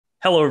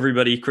Hello,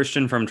 everybody.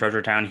 Christian from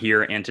Treasure Town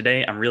here, and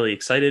today I'm really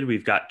excited.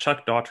 We've got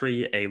Chuck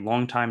Daughtrey, a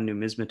longtime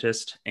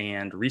numismatist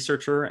and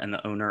researcher, and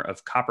the owner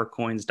of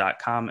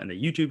CopperCoins.com and the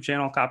YouTube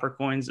channel Copper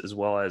Coins, as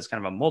well as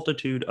kind of a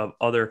multitude of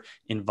other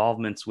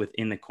involvements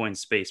within the coin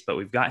space. But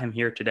we've got him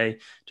here today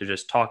to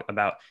just talk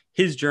about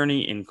his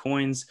journey in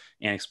coins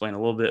and explain a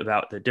little bit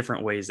about the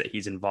different ways that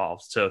he's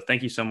involved. So,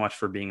 thank you so much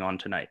for being on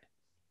tonight.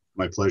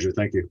 My pleasure.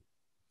 Thank you.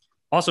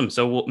 Awesome.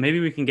 So maybe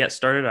we can get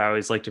started. I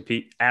always like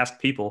to ask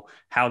people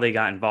how they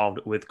got involved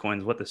with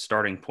coins, what the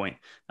starting point,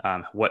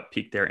 what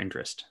piqued their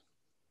interest.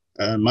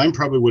 Mine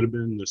probably would have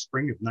been the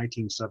spring of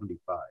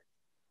 1975.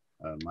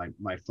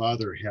 My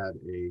father had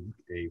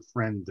a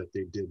friend that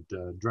they did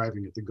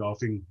driving at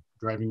the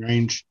driving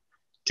range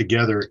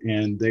together,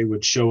 and they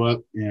would show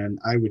up, and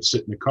I would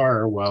sit in the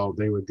car while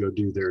they would go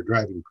do their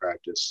driving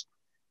practice.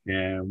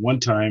 And one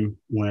time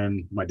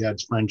when my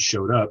dad's friend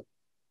showed up,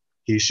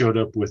 he showed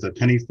up with a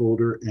penny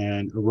folder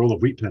and a roll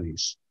of wheat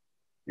pennies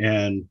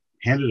and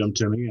handed them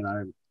to me,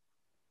 and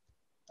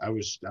I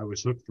was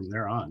hooked from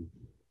there on.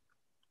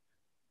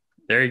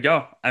 There you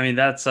go. I mean,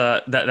 that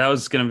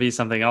was going to be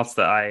something else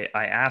that I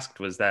asked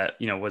was that,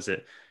 was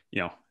it,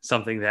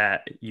 something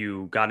that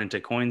you got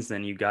into coins,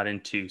 then you got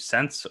into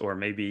cents, or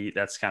maybe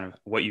that's kind of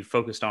what you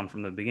focused on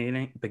from the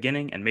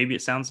beginning, and maybe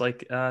it sounds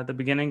like the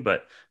beginning,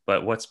 but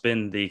what's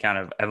been the kind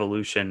of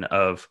evolution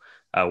of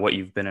what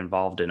you've been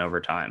involved in over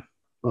time?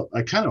 Well,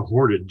 I kind of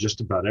hoarded just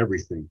about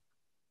everything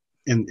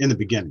in the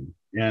beginning,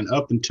 and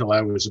up until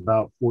I was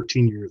about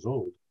 14 years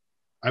old,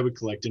 I would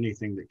collect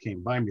anything that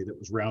came by me that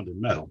was round and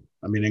metal.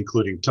 I mean,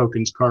 including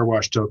tokens, car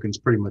wash tokens,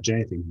 pretty much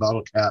anything,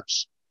 bottle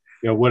caps,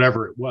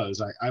 whatever it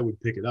was, I would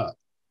pick it up.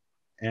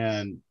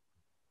 And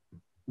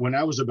when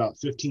I was about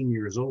 15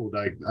 years old,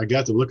 I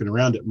got to looking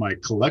around at my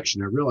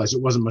collection. I realized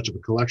it wasn't much of a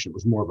collection. It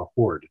was more of a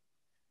hoard.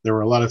 There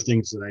were a lot of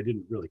things that I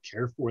didn't really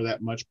care for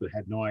that much, but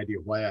had no idea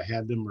why I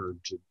had them or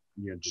to,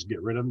 just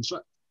get rid of them. So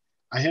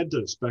I had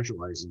to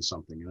specialize in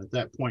something. And at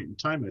that point in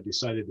time, I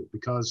decided that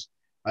because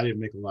I didn't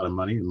make a lot of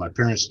money and my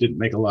parents didn't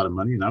make a lot of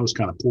money and I was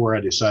kind of poor, I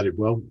decided,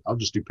 well, I'll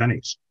just do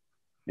pennies.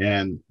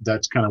 And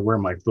that's kind of where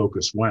my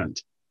focus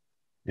went.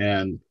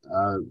 And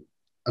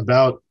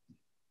about,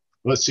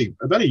 let's see,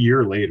 about a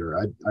year later,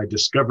 I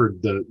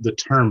discovered the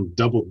term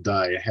double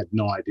die. I had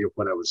no idea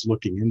what I was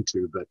looking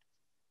into, but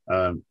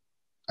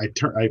I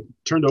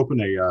turned open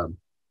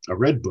a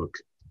red book,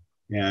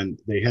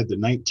 and they had the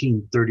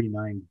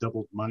 1939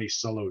 double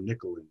Monticello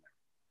nickel in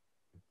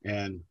there.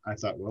 And I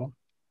thought, well,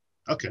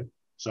 okay.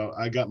 So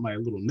I got my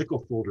little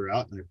nickel folder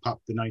out and I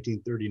popped the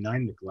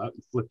 1939 nickel out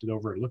and flipped it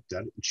over and looked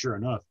at it. And sure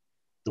enough,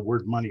 the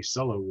word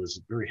Monticello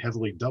was very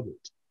heavily doubled.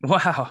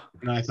 Wow.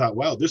 And I thought,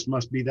 wow, this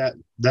must be that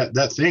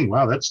thing.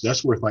 Wow,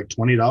 that's worth like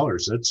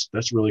 $20.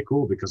 That's really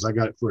cool because I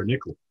got it for a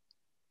nickel.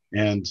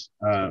 And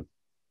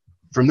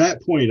from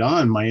that point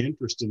on, my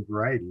interest in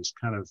varieties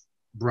kind of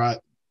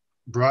brought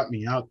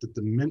me out that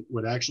the mint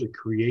would actually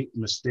create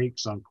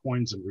mistakes on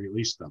coins and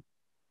release them.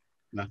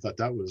 And I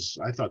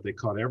thought they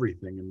caught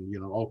everything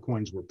and, all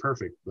coins were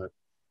perfect, but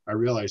I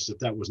realized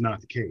that was not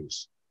the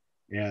case.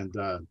 And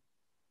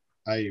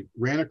I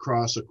ran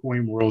across a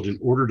coin world and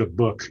ordered a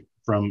book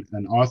from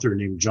an author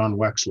named John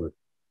Wexler,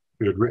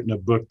 who had written a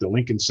book, The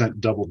Lincoln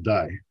Cent Double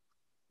Die.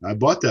 I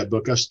bought that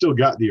book. I still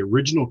got the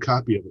original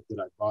copy of it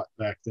that I bought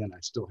back then. I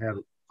still have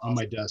it on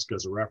my desk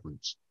as a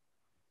reference.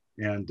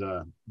 And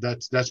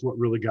that's what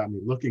really got me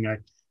looking. I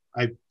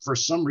for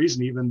some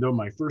reason, even though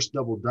my first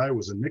double die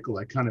was a nickel,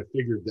 I kind of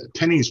figured that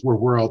pennies were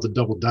where all the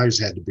double dies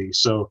had to be.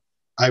 So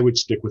I would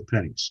stick with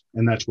pennies,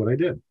 and that's what I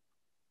did.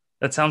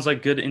 That sounds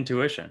like good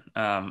intuition.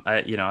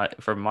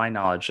 From my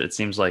knowledge, it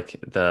seems like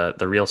the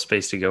real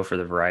space to go for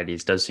the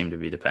varieties does seem to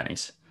be the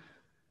pennies.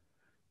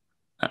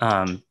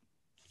 Um,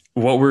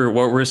 what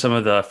were some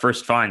of the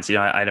first finds?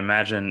 I'd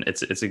imagine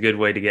it's a good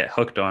way to get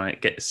hooked on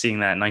it,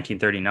 seeing that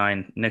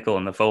 1939 nickel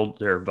in the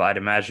folder. But I'd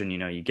imagine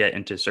you get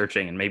into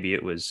searching and maybe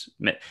it was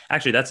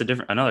actually that's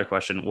another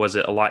question. Was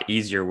it a lot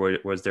easier?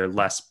 Was there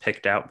less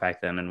picked out back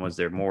then, and was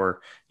there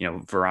more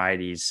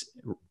varieties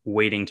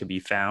waiting to be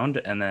found?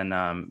 And then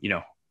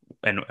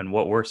and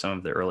what were some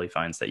of the early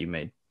finds that you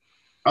made?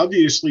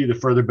 Obviously, the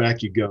further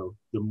back you go,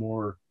 the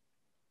more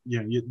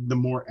the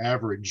more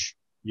average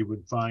you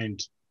would find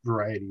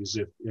varieties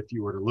if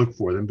you were to look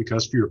for them,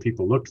 because fewer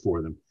people looked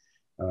for them.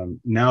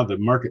 Now the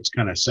market's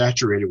kind of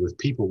saturated with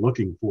people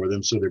looking for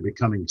them, so they're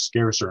becoming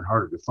scarcer and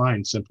harder to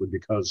find simply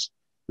because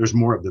there's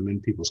more of them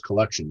in people's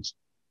collections.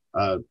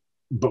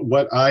 But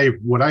what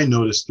I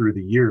noticed through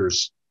the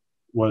years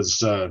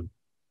was,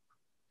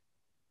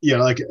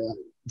 like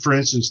for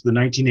instance, the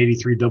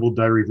 1983 double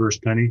die reverse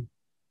penny.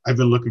 I've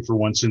been looking for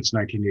one since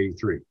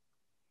 1983.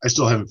 I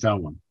still haven't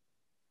found one,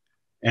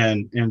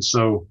 and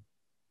so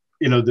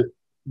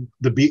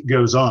the beat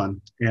goes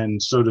on, and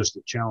so does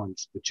the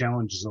challenge. The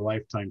challenge is a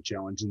lifetime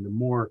challenge, and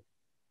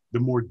the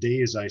more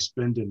days I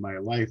spend in my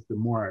life, the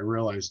more I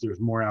realize there's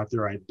more out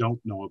there I don't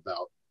know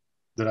about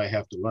that I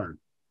have to learn.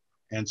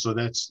 And so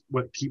that's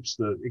what keeps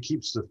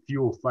the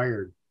fuel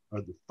fired,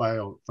 or the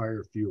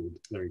fire fueled.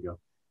 There you go.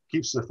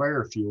 Keeps the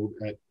fire fueled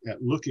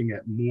at looking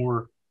at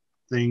more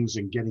things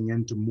and getting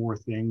into more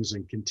things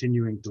and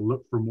continuing to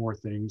look for more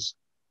things.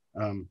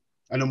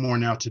 I know more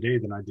now today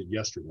than I did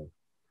yesterday.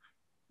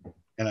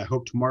 And I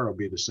hope tomorrow will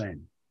be the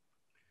same.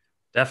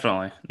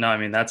 Definitely. No, I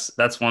mean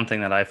that's one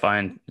thing that I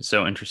find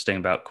so interesting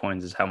about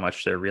coins is how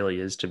much there really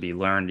is to be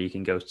learned. You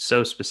can go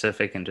so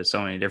specific into so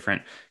many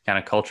different kind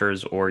of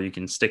cultures, or you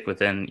can stick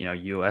within,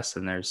 US,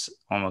 and there's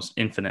almost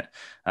infinite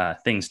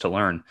things to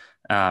learn.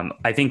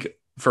 I think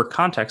for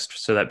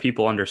context, so that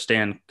people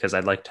understand, because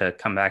I'd like to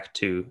come back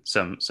to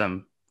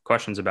some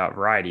questions about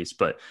varieties,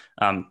 but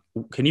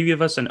can you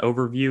give us an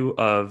overview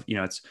of,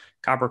 it's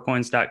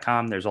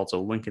coppercoins.com. There's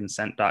also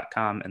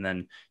lincolncent.com, and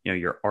then,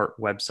 your art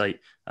website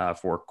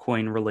for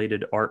coin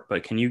related art.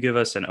 But can you give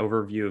us an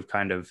overview of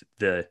kind of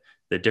the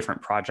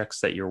different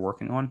projects that you're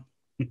working on?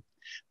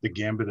 The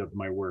gambit of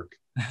my work.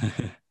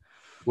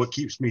 What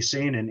keeps me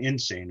sane and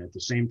insane at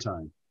the same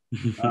time.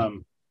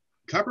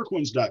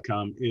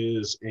 Coppercoins.com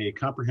is a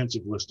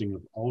comprehensive listing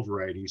of all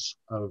varieties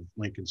of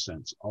Lincoln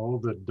cents, all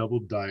the double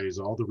dies,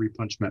 all the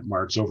repunch mint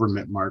marks, over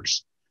mint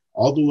marks,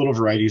 all the little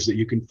varieties that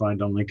you can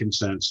find on Lincoln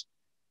cents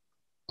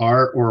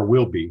are or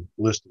will be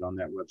listed on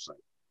that website.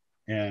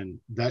 And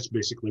that's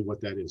basically what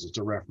that is. It's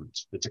a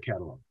reference. It's a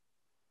catalog.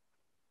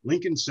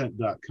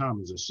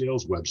 LincolnCent.com is a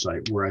sales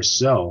website where I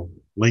sell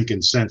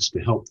Lincoln cents to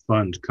help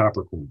fund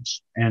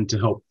Coppercoins and to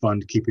help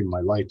fund keeping my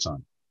lights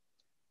on.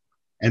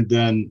 And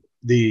then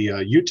the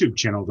YouTube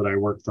channel that I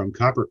work from,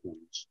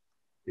 Coppercoins,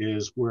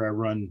 is where I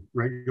run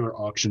regular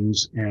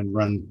auctions and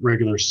run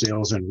regular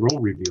sales and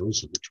roll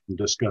reveals, which we'll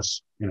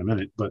discuss in a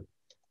minute. But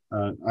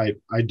I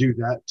do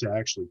that to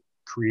actually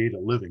create a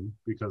living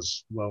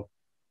because, well,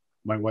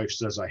 my wife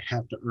says I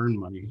have to earn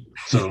money.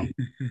 So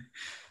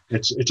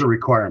it's a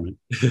requirement.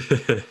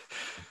 The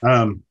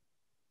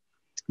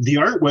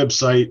art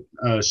website,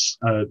 it's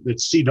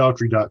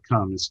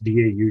cdaughtrey.com. It's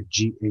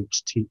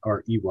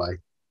DAUGHTREY.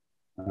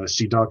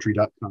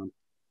 Daughtrey.com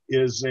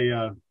is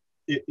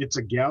it's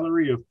a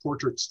gallery of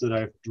portraits that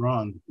I've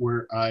drawn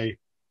where I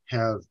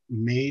have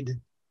made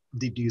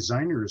the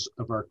designers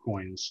of our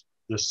coins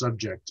the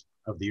subject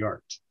of the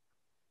art.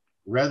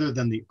 Rather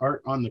than the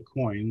art on the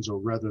coins, or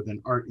rather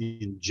than art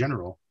in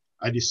general,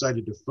 I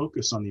decided to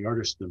focus on the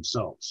artists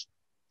themselves.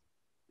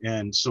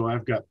 And so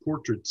I've got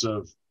portraits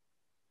of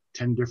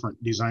 10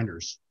 different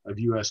designers of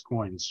US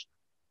coins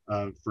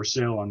for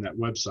sale on that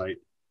website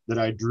that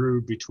I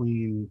drew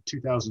between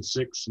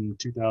 2006 and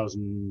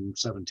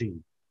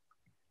 2017.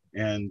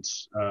 And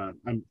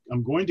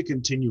I'm going to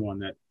continue on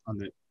that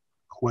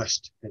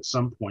quest at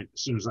some point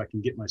as soon as I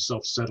can get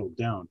myself settled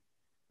down.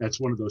 That's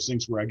one of those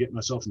things where I get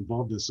myself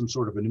involved in some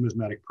sort of a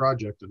numismatic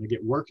project and I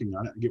get working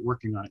on it. I get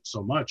working on it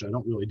so much, I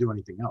don't really do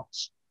anything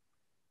else.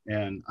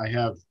 And I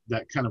have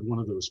that kind of one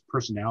of those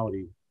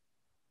personality,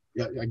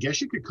 I guess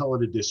you could call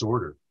it a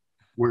disorder,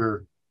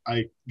 where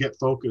I get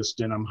focused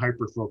and I'm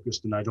hyper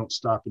focused and I don't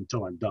stop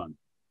until I'm done.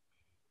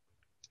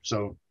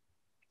 So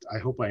I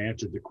hope I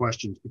answered the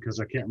questions because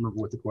I can't remember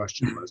what the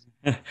question was.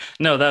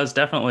 No, that was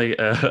definitely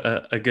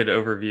a good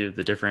overview of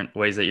the different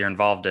ways that you're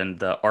involved in.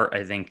 The art,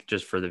 I think,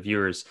 just for the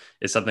viewers,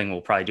 is something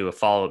we'll probably do a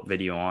follow-up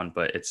video on,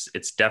 but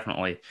it's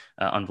definitely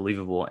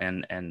unbelievable.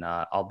 And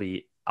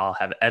I'll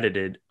have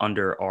edited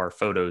under our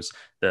photos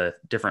the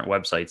different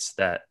websites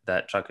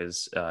that Chuck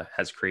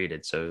has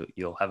created, so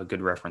you'll have a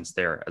good reference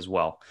there as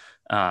well.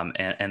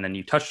 And then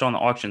you touched on the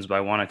auctions, but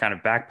I want to kind of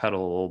backpedal a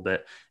little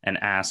bit and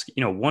ask,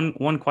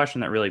 one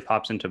question that really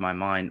pops into my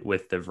mind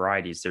with the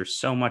varieties. There's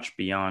so much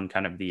beyond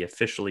kind of the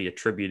officially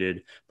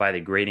attributed by the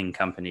grading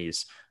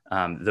companies,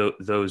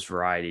 those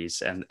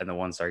varieties and the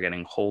ones that are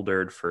getting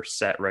holdered for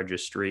set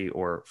registry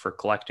or for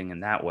collecting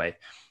in that way.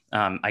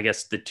 I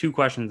guess the two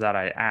questions that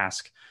I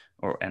ask,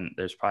 and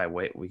there's probably a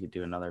way we could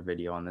do another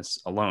video on this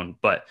alone,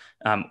 but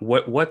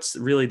what's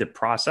really the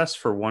process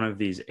for one of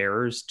these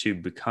errors to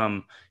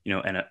become,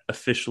 an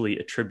officially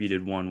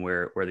attributed one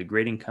where the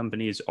grading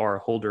companies are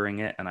holdering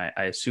it? And I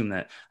assume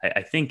that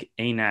I think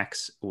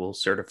ANAX will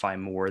certify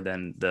more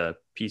than the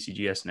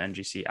PCGS and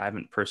NGC. I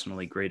haven't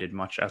personally graded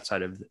much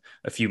outside of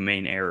a few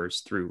main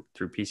errors through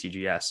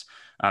PCGS.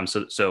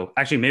 So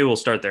actually maybe we'll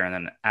start there and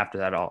then after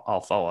that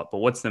I'll follow up. But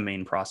what's the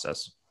main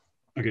process?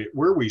 Okay,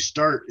 where we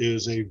start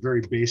is a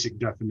very basic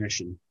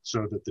definition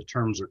so that the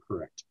terms are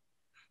correct.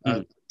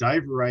 Die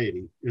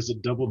variety is a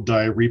double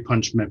die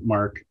repunch mint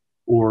mark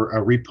or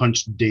a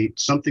repunch date,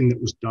 something that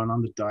was done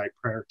on the die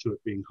prior to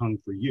it being hung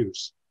for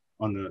use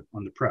on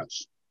the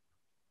press.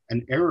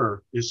 An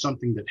error is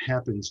something that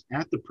happens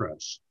at the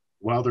press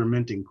while they're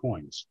minting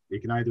coins.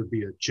 It can either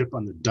be a chip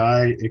on the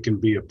die, it can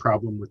be a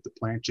problem with the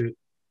planchet,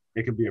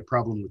 it can be a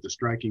problem with the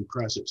striking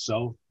press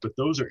itself, but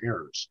those are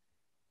errors.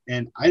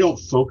 And I don't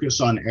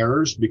focus on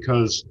errors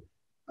because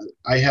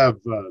I have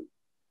an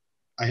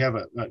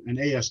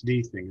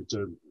ASD thing. It's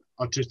an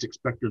autistic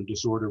spectrum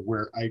disorder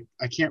where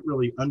I can't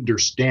really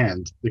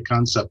understand the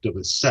concept of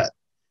a set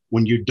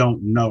when you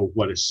don't know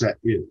what a set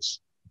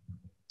is.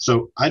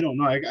 So I don't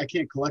know. I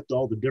can't collect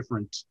all the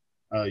different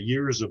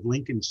years of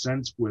Lincoln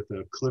cents with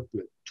a clip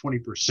at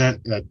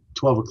 20% at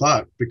 12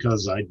 o'clock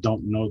because I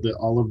don't know that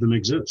all of them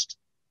exist.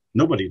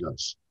 Nobody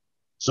does.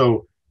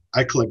 So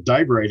I collect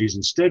die varieties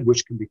instead,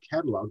 which can be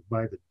cataloged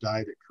by the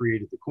die that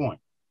created the coin.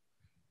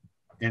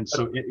 And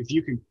so if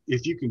you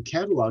can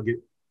catalog it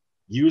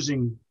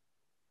using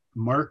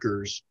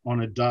markers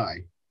on a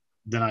die,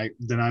 then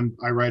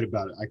I write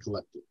about it. I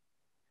collect it.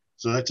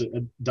 So that's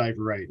a die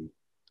variety.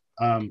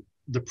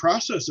 The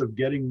process of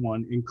getting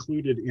one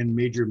included in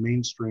major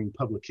mainstream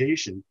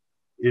publication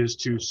is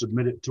to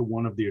submit it to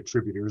one of the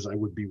attributors. I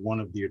would be one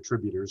of the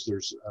attributors.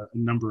 There's a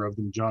number of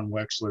them: John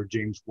Wexler,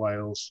 James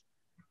Wiles.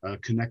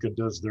 Kaneka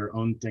does their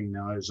own thing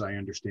now, as I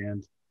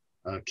understand.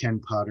 Ken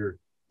Potter.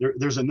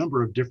 There's a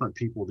number of different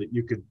people that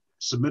you could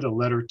submit a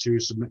letter to,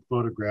 submit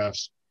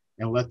photographs,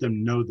 and let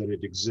them know that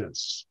it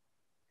exists.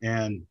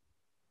 And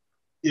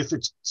if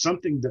it's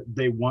something that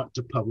they want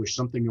to publish,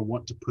 something they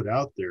want to put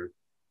out there,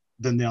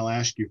 then they'll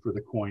ask you for the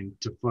coin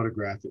to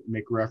photograph it,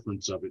 make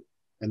reference of it,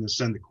 and then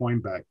send the coin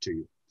back to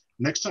you.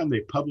 Next time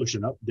they publish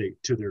an update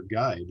to their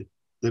guide,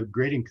 the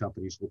grading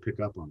companies will pick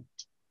up on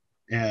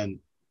it. And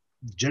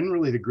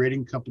generally, the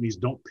grading companies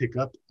don't pick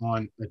up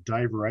on a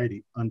die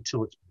variety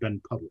until it's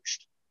been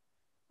published.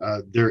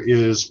 There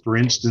is, for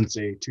instance,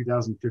 a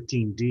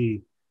 2015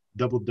 D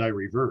double die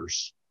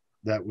reverse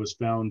that was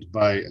found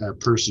by a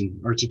person,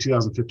 or it's a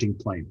 2015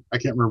 plane. I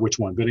can't remember which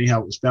one, but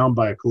anyhow, it was found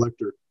by a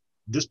collector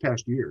this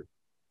past year.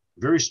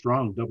 Very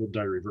strong double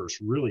die reverse,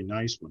 really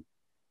nice one.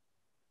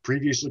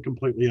 Previously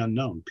completely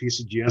unknown.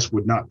 PCGS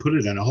would not put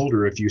it in a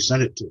holder if you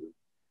sent it to them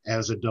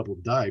as a double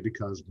die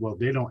because, well,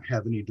 they don't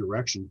have any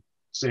direction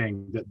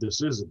saying that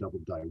this is a double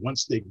die.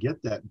 Once they get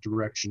that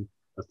direction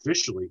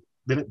officially,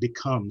 then it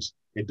becomes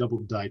a double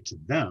die to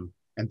them,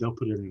 and they'll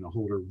put it in a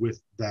holder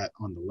with that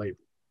on the label.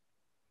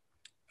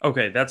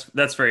 Okay,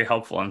 that's very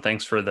helpful, and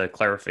thanks for the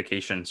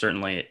clarification.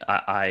 Certainly,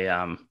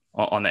 I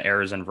on the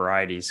errors and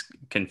varieties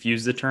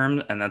confuse the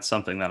term, and that's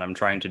something that I'm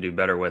trying to do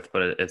better with.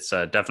 But it's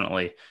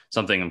definitely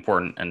something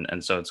important,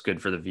 and so it's good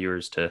for the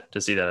viewers to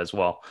see that as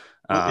well.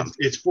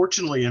 It's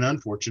fortunately and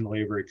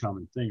unfortunately a very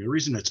common thing. The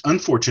reason it's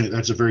unfortunate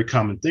that's a very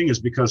common thing is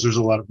because there's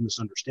a lot of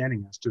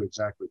misunderstanding as to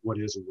exactly what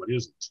is and what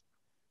isn't.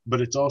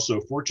 But it's also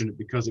fortunate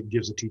because it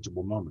gives a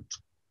teachable moment.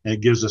 And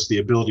it gives us the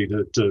ability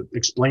to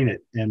explain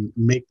it and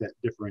make that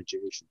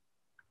differentiation.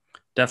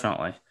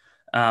 Definitely.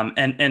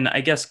 And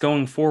I guess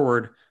going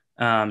forward,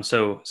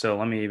 so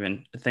let me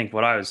even think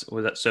what I was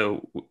that.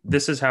 So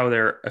this is how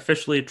they're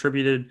officially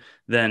attributed.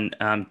 Then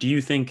do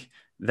you think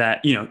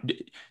that,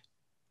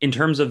 in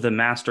terms of the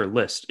master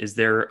list, is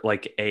there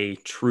like a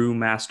true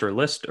master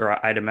list?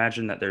 Or I'd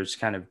imagine that there's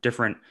kind of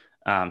different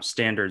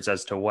standards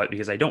as to what,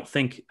 because I don't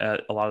think a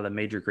lot of the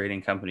major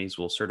grading companies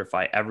will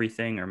certify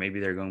everything, or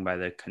maybe they're going by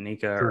the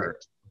Kaneka or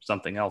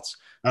something else.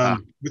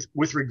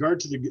 With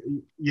regard to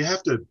you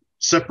have to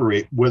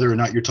separate whether or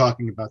not you're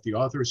talking about the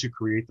authors who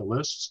create the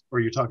lists or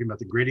you're talking about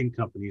the grading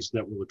companies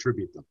that will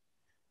attribute them,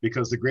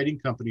 because the grading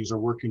companies are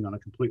working on a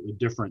completely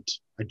different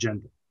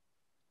agenda.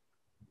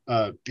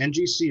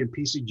 NGC and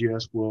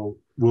PCGS will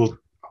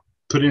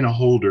put in a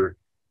holder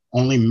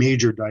only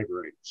major die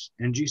varieties.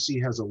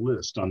 NGC has a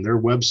list on their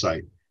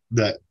website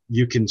that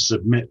you can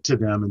submit to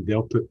them, and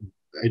they'll put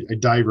a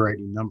die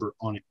variety number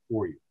on it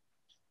for you.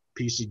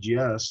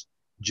 PCGS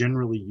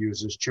generally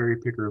uses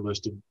Cherrypicker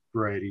listed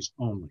varieties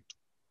only.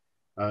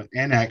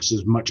 Anax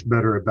is much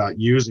better about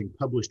using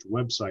published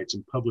websites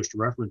and published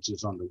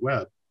references on the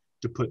web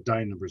to put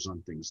die numbers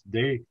on things.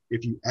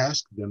 If you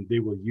ask them, they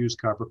will use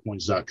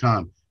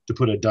coppercoins.com to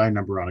put a die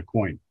number on a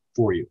coin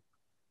for you.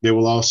 They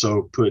will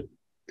also put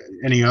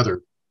any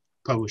other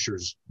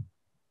publisher's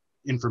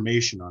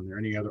information on there,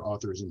 any other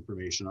author's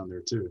information on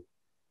there too.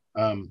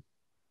 I'm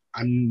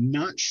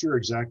not sure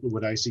exactly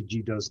what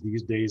ICG does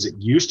these days. It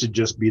used to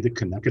just be the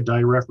Kaneka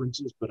die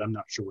references, but I'm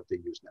not sure what they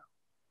use now.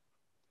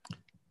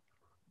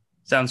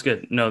 Sounds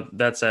good. No,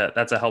 that's a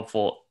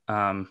helpful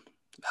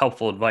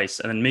advice.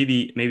 And then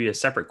maybe a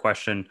separate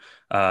question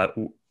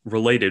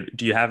related.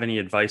 Do you have any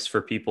advice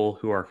for people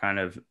who are kind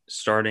of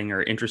starting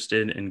or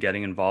interested in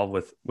getting involved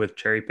with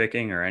cherry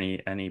picking, or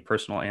any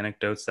personal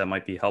anecdotes that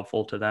might be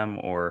helpful to them,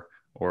 or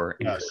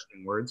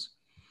encouraging words?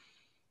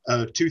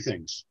 Two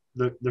things.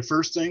 The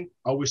first thing,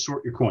 always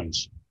sort your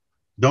coins.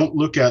 Don't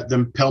look at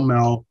them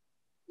pell-mell,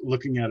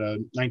 looking at a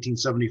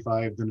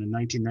 1975, then a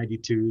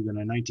 1992, then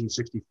a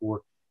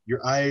 1964.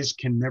 Your eyes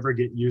can never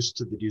get used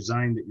to the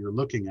design that you're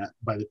looking at.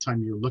 By the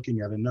time you're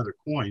looking at another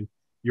coin,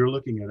 you're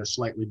looking at a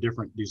slightly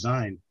different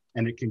design,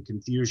 and it can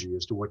confuse you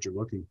as to what you're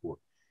looking for.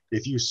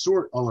 If you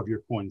sort all of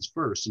your coins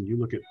first and you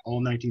look at all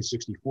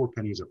 1964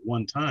 pennies at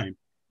one time,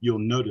 you'll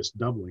notice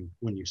doubling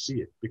when you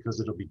see it, because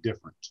it'll be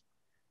different.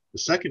 The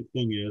second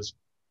thing is,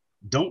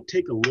 don't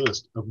take a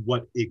list of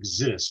what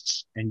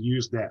exists and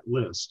use that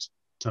list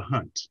to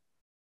hunt.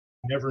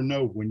 You never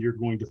know when you're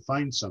going to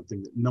find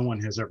something that no one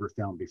has ever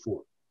found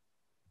before.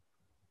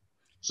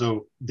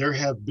 So there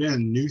have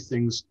been new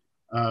things.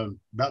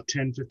 About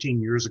 10, 15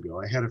 years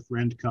ago, I had a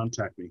friend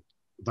contact me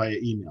via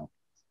email.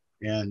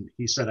 And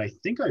he said, I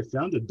think I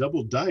found a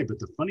double die, but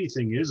the funny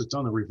thing is it's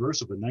on the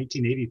reverse of a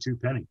 1982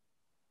 penny.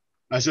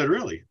 I said,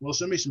 really? Well,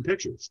 send me some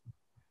pictures.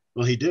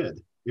 Well, he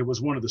did. It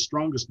was one of the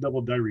strongest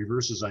double die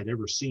reverses I'd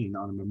ever seen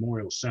on a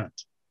memorial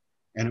cent.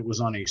 and it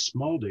was on a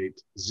small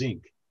date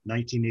zinc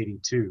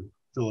 1982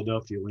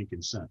 Philadelphia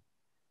Lincoln cent.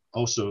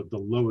 Also the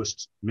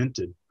lowest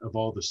minted of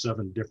all the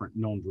 7 different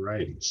known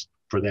varieties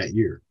for that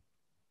year.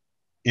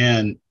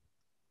 And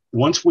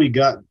once we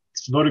got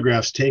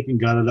photographs taken,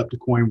 got it up to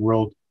Coin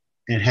World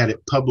and had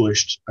it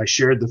published, I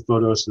shared the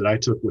photos that I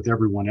took with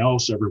everyone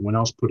else. Everyone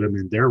else put them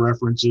in their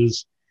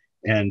references.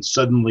 And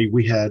suddenly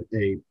we had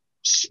a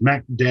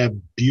smack dab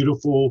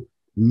beautiful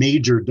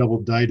major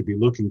double die to be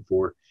looking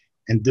for.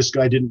 And this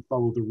guy didn't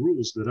follow the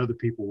rules that other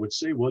people would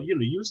say, well,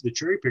 use the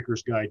cherry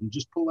picker's guide and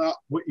just pull out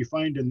what you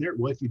find in there.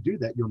 Well, if you do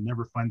that, you'll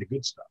never find the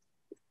good stuff.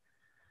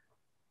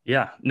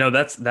 Yeah, no,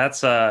 that's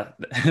that's a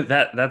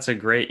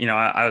great,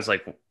 I was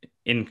like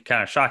in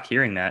kind of shock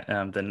hearing that, the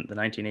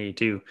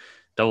 1982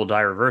 double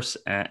die reverse,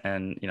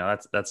 and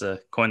that's a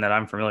coin that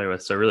I'm familiar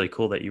with. So really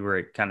cool that you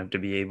were kind of to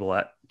be able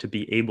to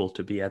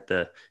be at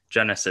the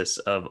genesis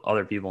of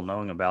other people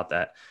knowing about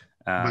that.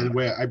 By the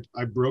way,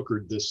 I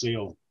brokered the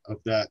sale of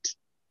that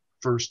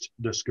first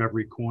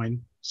discovery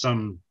coin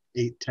some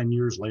 8-10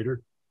 years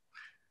later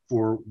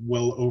for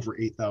well over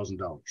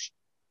 $8,000.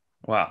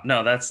 Wow.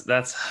 No, that's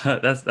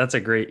a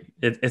great,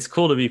 it's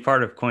cool to be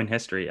part of coin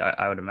history.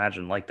 I would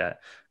imagine like that.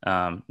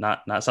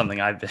 Not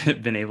something I've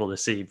been able to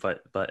see,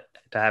 but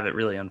to have it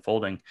really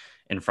unfolding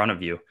in front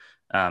of you.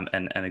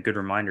 And a good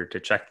reminder to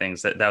check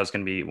things. That was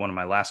going to be one of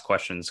my last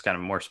questions, kind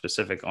of more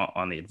specific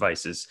on the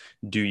advice is,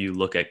 do you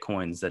look at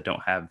coins that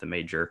don't have the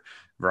major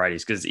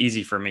varieties? Because it's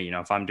easy for me,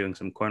 if I'm doing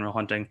some coin roll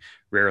hunting,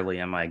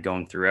 rarely am I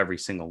going through every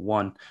single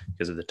one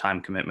because of the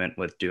time commitment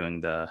with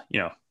doing the,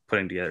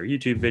 putting together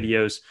YouTube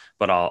videos,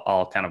 but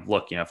I'll kind of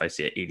look, if I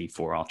see an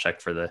 84, I'll check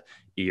for the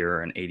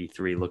ear, and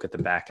 83, look at the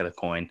back of the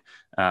coin.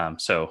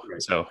 It's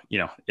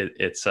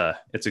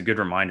a good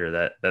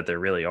reminder that there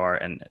really are.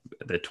 And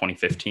the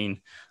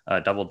 2015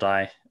 double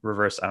die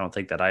reverse, I don't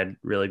think that I'd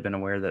really been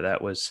aware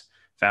that was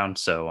found.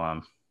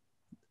 So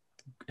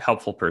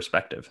helpful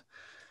perspective.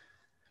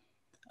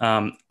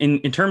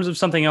 In terms of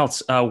something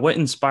else, what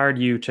inspired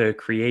you to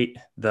create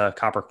the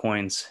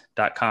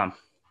coppercoins.com?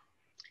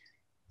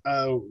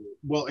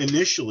 Well,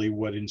 initially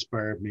what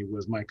inspired me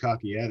was my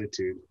cocky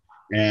attitude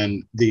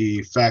and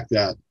the fact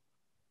that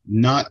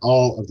not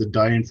all of the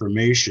die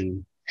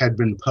information had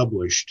been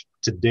published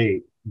to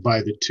date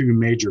by the 2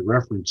 major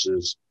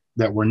references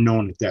that were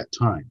known at that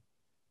time,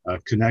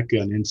 Kaneka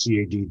and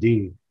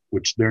NCADD,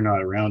 which they're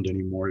not around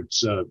anymore.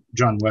 It's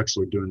John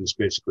Wexler doing this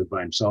basically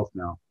by himself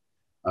now,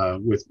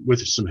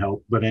 with some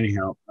help. But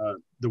anyhow,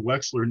 the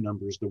Wexler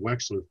numbers, the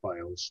Wexler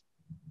files,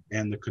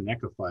 and the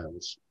Kaneka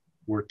files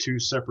were 2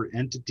 separate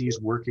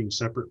entities working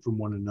separate from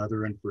one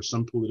another, and for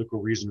some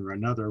political reason or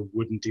another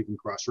wouldn't even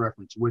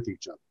cross-reference with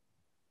each other.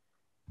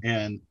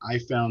 And I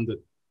found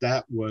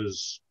that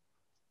was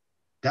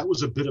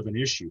a bit of an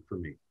issue for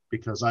me,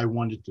 because I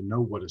wanted to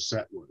know what a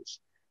set was.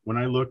 When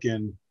I look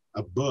in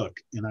a book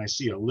and I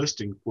see a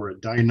listing for a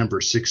die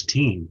number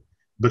 16,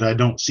 but I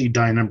don't see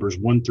die numbers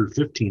 1 through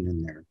 15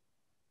 in there,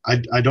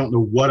 I don't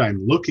know what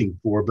I'm looking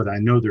for, but I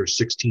know there's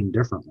 16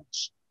 different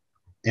ones.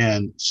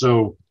 And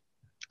so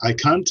I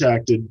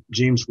contacted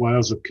James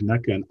Wiles of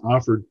Kaneka and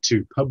offered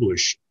to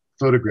publish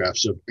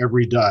photographs of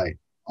every die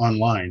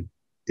online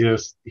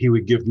if he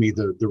would give me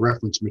the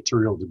reference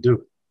material to do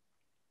it.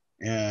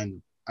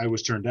 And I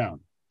was turned down.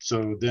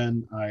 So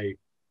then I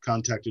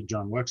contacted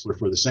John Wexler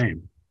for the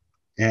same.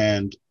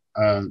 And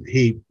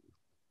he,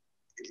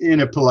 in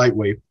a polite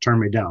way,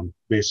 turned me down.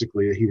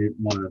 Basically, he didn't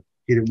want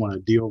to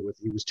deal with,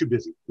 he was too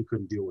busy. He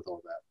couldn't deal with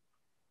all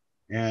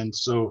that. And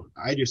so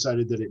I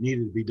decided that it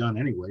needed to be done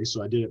anyway,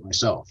 so I did it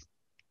myself.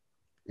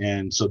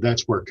 And so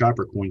that's where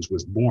Copper Coins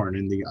was born.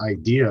 And the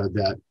idea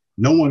that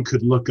no one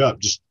could look up,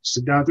 just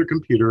sit down at their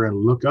computer and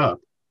look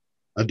up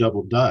a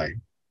double die.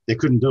 They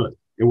couldn't do it.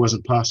 It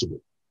wasn't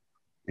possible.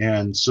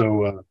 And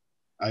so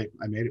I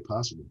made it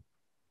possible.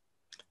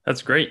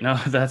 That's great. No,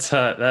 that's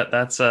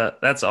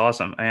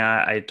awesome.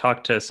 I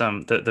talked to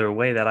the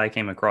way that I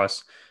came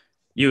across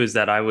you is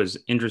that I was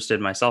interested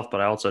myself,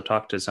 but I also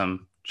talked to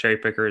some cherry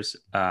pickers,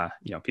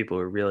 people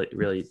who really,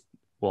 really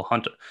will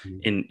hunt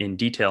in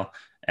detail.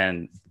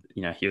 And,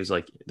 he was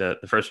like the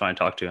first one I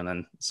talked to, and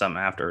then some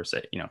after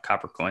say,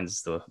 Copper Coins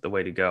is the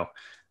way to go.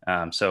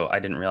 So I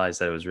didn't realize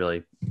that it was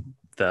really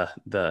the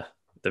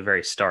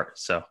very start.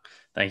 So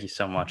thank you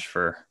so much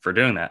for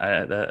doing that.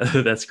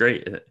 That's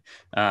great.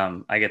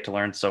 I get to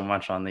learn so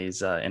much on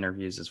these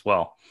interviews as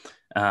well.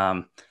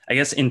 I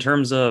guess in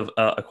terms of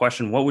a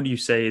question, what would you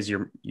say is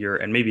your,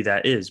 and maybe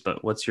that is,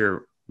 but what's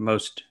the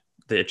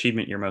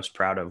achievement you're most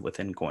proud of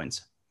within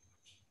coins?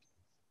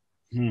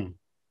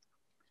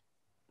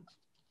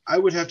 I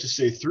would have to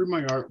say through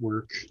my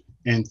artwork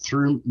and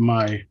through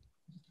my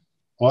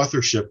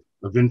authorship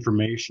of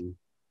information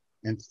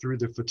and through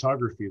the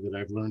photography that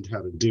I've learned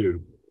how to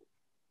do,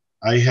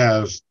 I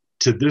have,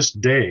 to this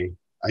day,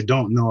 I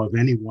don't know of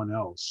anyone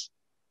else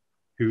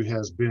who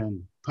has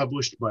been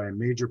published by a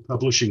major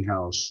publishing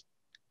house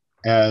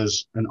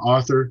as an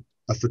author,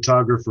 a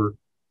photographer,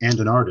 and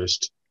an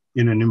artist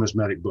in a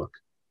numismatic book.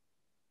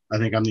 I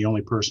think I'm the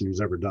only person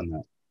who's ever done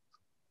that.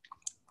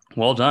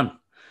 Well done.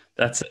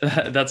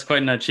 That's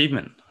quite an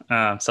achievement.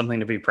 Something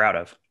to be proud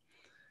of.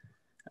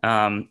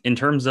 In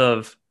terms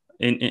of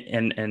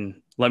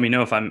and let me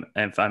know if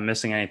I'm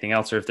missing anything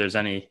else or if there's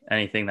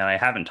anything that I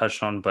haven't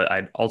touched on. But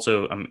I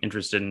also am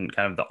interested in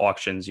kind of the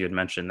auctions. You had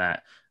mentioned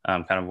that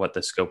kind of what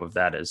the scope of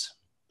that is.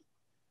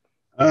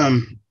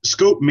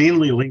 Scope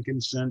mainly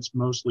Lincoln Cents,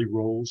 mostly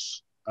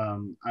rolls.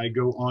 I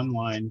go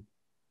online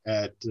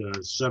at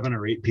 7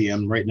 or 8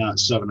 p.m. Right now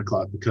it's 7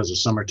 o'clock because of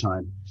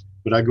summertime,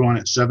 but I go on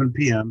at 7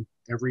 p.m.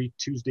 every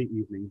Tuesday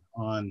evening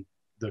on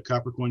the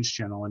Copper Coins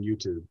channel on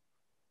YouTube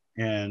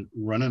and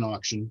run an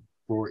auction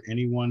for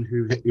anyone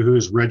who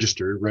is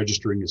registered.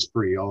 Registering is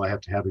free. All I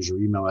have to have is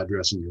your email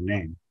address and your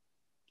name.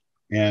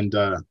 And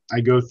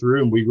I go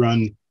through and we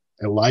run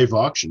a live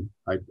auction.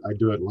 I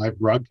do it live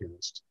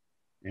broadcast.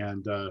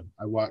 And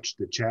I watch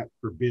the chat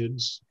for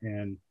bids.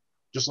 And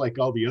just like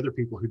all the other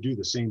people who do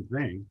the same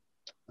thing,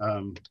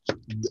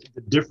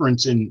 the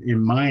difference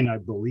in mine, I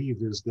believe,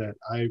 is that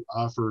I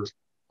offer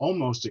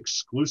almost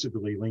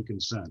exclusively Lincoln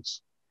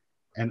Cents.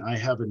 And I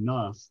have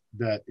enough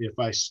that if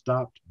I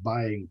stopped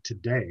buying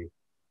today,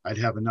 I'd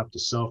have enough to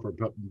sell for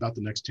about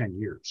the next 10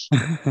 years.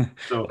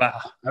 So Wow.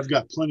 I've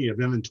got plenty of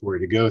inventory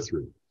to go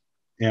through.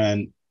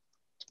 And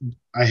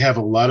I have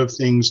a lot of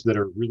things that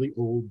are really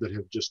old that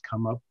have just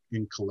come up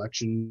in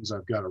collections.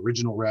 I've got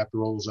original wrapped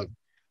rolls.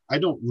 I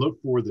don't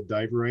look for the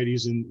die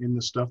varieties in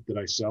the stuff that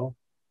I sell.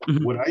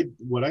 Mhm.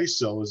 What I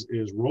sell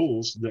is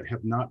rolls that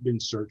have not been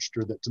searched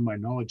or that to my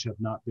knowledge have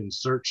not been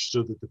searched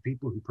so that the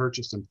people who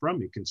purchase them from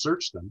me can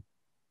search them.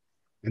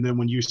 And then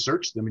when you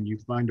search them and you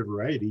find a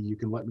variety, you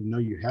can let me know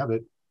you have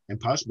it and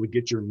possibly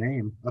get your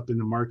name up in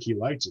the marquee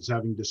lights as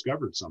having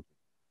discovered something.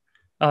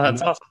 Oh, And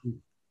that's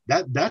awesome.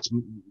 that's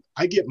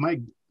I get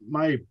my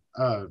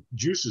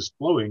juices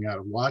flowing out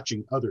of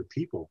watching other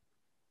people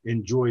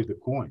enjoy the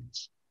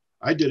coins.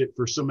 I did it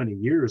for so many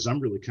years.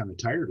 I'm really kind of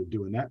tired of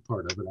doing that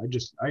part of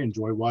it. I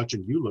enjoy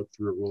watching you look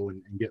through a roll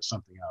and get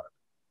something out of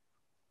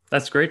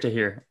That's great to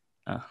hear.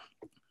 it.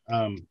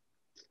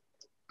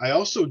 I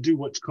also do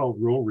what's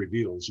called roll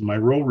reveals. My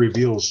roll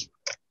reveals,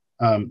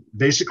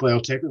 basically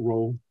I'll take a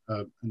roll,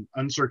 an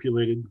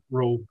uncirculated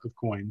roll of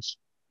coins,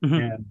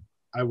 Mhm. and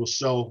I will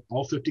sell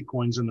all 50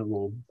 coins in the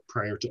roll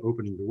prior to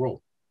opening the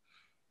roll.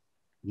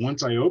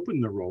 Once I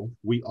open the roll,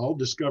 we all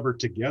discover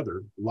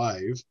together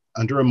live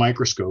under a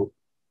microscope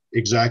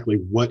exactly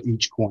what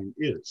each coin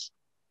is.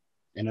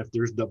 And if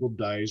there's double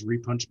dies,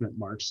 repunchment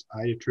marks,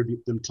 I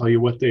attribute them, tell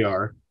you what they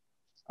are.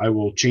 I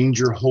will change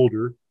your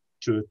holder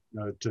to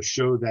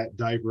show that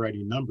die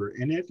variety number.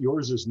 And if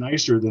yours is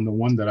nicer than the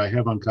one that I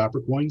have on Copper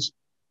Coins,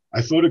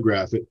 I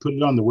photograph it, put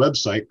it on the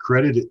website,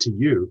 credit it to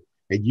you,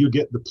 and you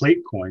get the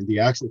plate coin, the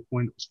actual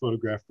coin that was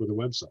photographed for the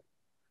website.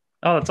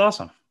 Oh, that's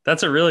awesome.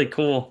 That's a really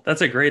cool,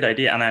 that's a great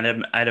idea.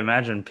 And I'd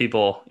imagine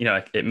people,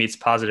 it meets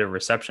positive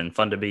reception,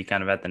 fun to be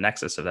kind of at the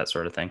nexus of that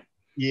sort of thing.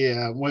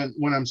 Yeah,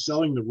 when I'm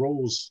selling the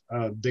rolls,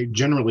 they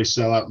generally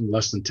sell out in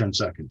less than 10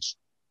 seconds.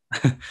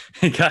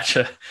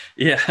 Gotcha.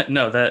 Yeah,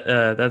 no,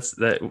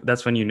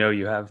 that's when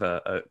you have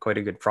a quite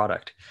a good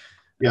product.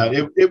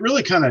 Yeah, it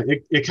really kind of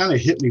it kind of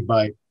hit me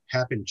by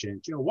happen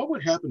chance. What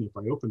would happen if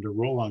I opened a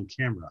roll on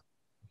camera?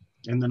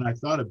 And then I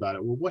thought about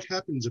it. Well, what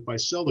happens if I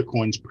sell the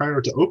coins prior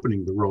to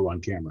opening the roll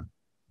on camera?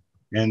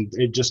 And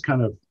it just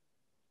kind of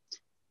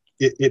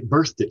it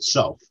birthed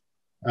itself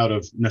out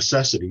of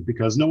necessity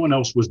because no one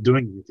else was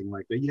doing anything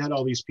like that. You had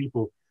all these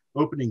people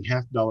opening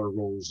 $50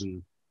 rolls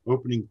and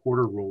opening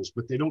quarter rolls,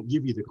 but they don't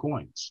give you the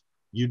coins.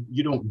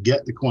 You don't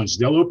get the coins.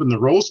 They'll open the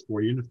rolls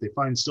for you, and if they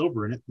find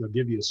silver in it, they'll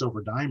give you a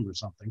silver dime or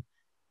something.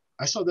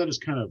 I saw that as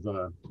kind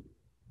of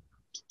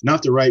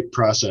not the right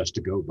process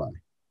to go by.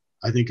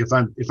 I think if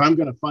I'm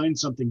going to find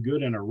something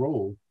good in a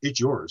roll, it's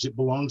yours. It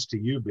belongs to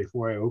you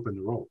before I open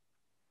the roll.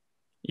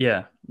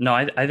 Yeah, no,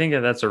 I think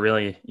that's a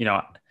really,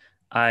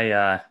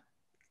 I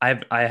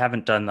I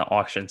haven't done the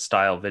auction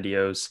style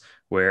videos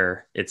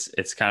where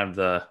it's kind of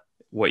the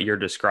what you're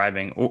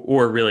describing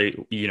or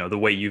really, the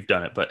way you've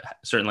done it, but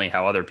certainly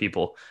how other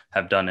people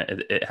have done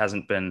it. It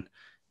hasn't been,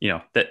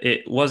 that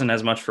it wasn't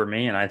as much for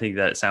me. And I think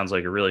that sounds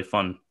like a really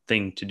fun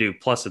thing to do.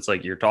 Plus it's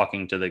like you're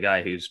talking to the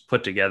guy who's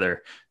put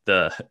together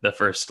the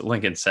first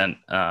Lincoln Cent,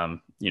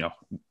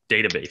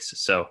 database.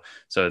 So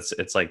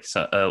it's like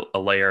a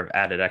layer of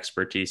added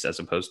expertise as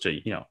opposed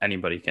to,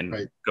 anybody can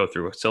Right. go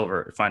through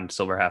find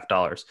silver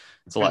 $50.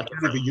 It's a lot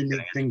Kind of a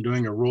unique thing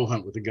doing a roll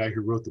hunt with the guy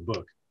who wrote the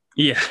book.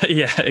 Yeah,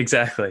 yeah,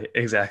 exactly.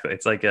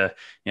 It's like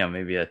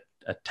maybe a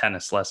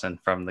tennis lesson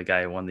from the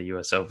guy who won the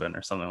US Open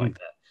or something like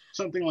that.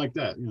 Something like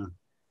that. Yeah.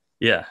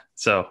 Yeah.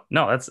 So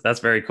no, that's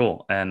very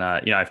cool. And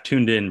I've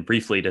tuned in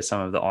briefly to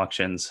some of the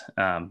auctions,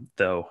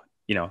 though,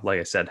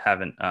 like I said,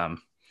 haven't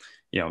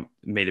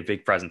made a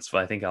big presence.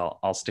 But I think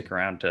I'll stick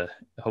around to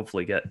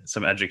hopefully get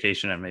some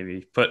education and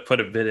maybe put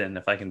a bid in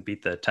if I can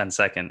beat the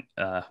 10-second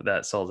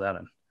that sells out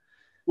in.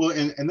 Well,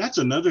 and that's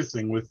another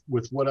thing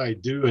with what I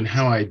do and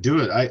how I do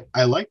it.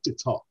 I like to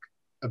talk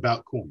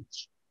about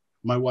coins.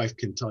 My wife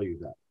can tell you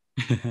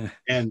that.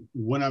 And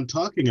when I'm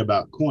talking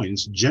about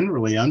coins,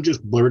 generally I'm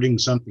just blurting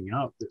something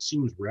out that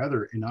seems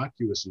rather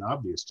innocuous and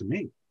obvious to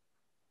me.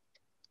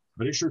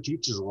 but it sure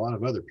teaches a lot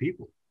of other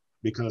people,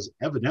 because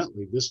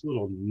evidently this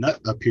little nut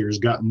up here has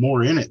got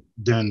more in it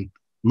than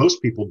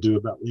most people do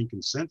about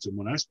Lincoln Cents. And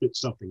when I spit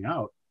something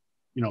out,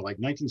 like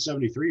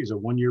 1973 is a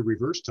 1 year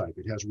reverse type.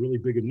 It has really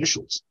big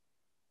initials.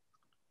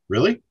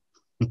 Really?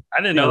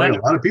 I didn't know Like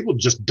that. a lot of people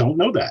just don't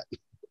know that.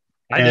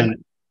 I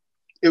didn't.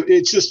 And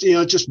it's just,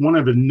 it's just one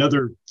of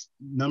another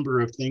number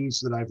of things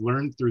that I've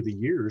learned through the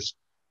years.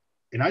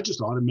 And I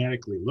just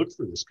automatically look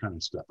for this kind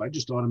of stuff. I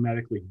just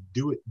automatically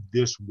do it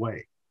this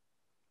way.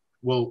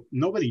 Well,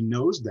 nobody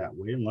knows that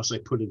way unless I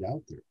put it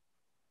out there.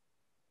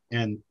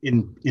 And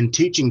in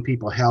teaching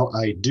people how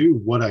I do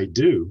what I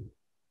do,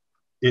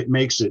 it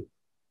makes it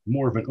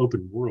more of an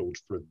open world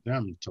for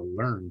them to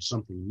learn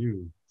something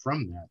new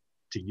from that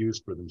to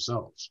use for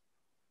themselves.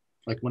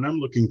 Like when I'm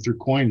looking through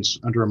coins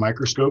under a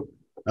microscope,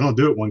 I don't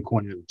do it one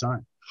coin at a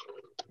time.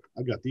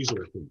 I've got these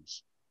other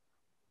things.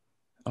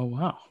 Oh,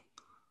 wow.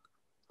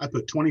 I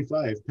put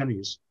 25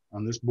 pennies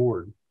on this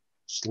board,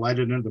 slide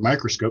it under the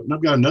microscope, and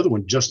I've got another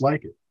one just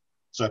like it.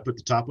 So I put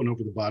the top one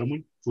over the bottom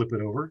one, flip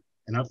it over,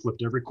 and I've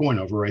flipped every coin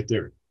over right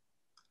there.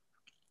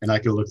 And I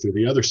can look through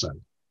the other side.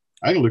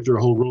 I can look through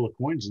a whole roll of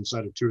coins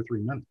inside of 2 or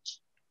 3 minutes.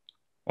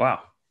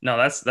 Wow. No,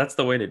 that's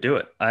the way to do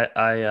it.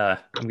 I'm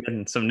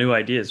getting some new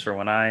ideas for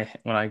when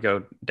I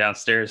go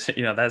downstairs.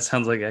 That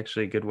sounds like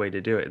actually a good way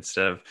to do it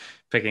instead of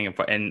picking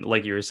apart. And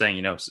like you were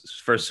saying,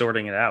 first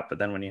sorting it out, but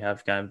then when you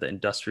have kind of the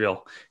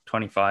industrial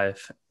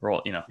 25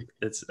 roll,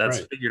 that's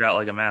Right. figured out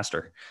like a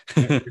master.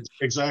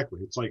 Exactly.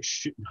 It's like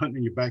hunting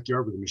in your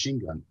backyard with a machine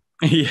gun.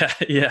 Yeah.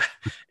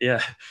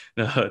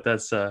 No,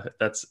 that's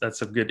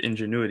some good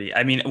ingenuity.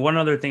 I mean, one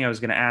other thing I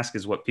was going to ask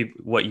is what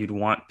you'd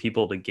want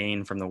people to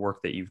gain from the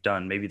work that you've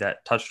done. Maybe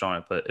that touched on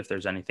it, but if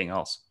there's anything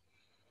else.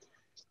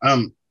 I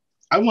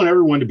want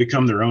everyone to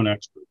become their own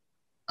expert.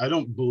 I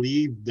don't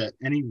believe that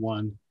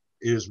anyone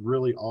is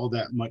really all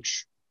that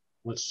much,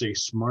 let's say,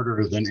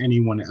 smarter than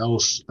anyone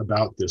else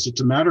about this. It's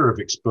a matter of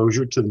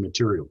exposure to the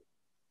material.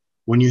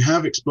 When you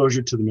have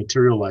exposure to the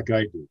material like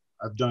I do,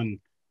 I've done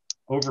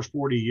over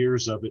 40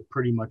 years of it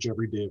pretty much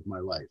every day of my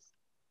life.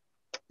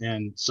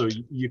 And so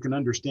you can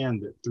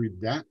understand that through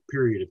that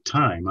period of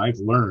time, I've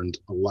learned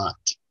a lot.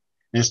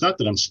 And it's not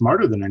that I'm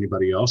smarter than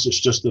anybody else. It's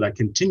just that I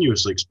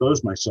continuously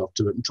expose myself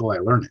to it until I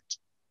learn it.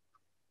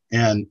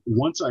 And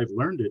once I've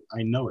learned it,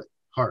 I know it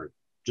hard,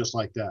 just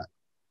like that.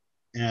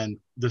 And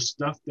the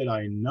stuff that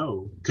I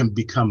know can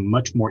become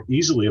much more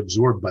easily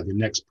absorbed by the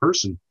next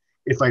person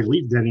if I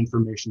leave that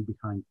information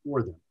behind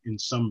for them in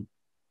some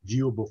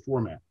viewable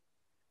format.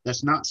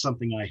 That's not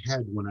something I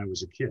had when I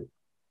was a kid.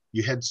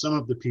 You had some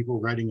of the people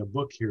writing a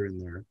book here and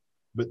there,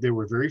 but they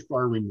were very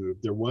far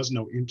removed. There was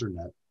no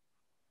internet.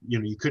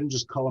 You couldn't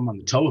just call them on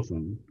the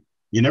telephone.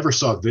 You never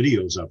saw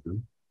videos of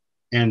them.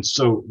 And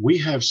so we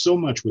have so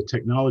much with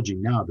technology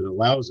now that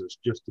allows us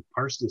just to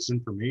parse this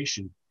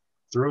information,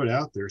 throw it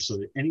out there so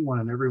that anyone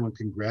and everyone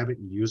can grab it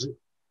and use it.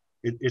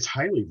 It's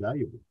highly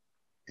valuable.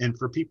 And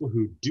for people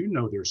who do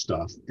know their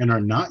stuff and are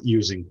not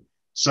using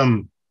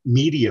some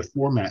media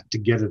format to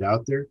get it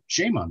out there,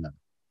 shame on them,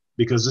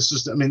 because this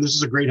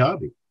is a great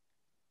hobby.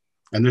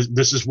 And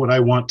this is what I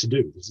want to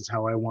do. This is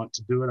how I want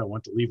to do it. I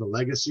want to leave a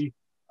legacy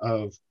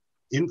of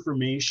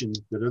information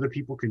that other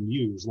people can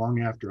use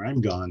long after I'm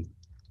gone,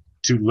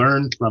 to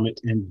learn from it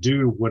and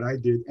do what I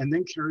did, and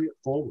then carry it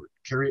forward,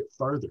 carry it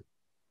farther,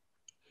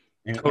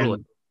 and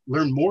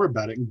learn more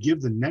about it and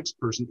give the next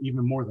person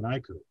even more than I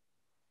could.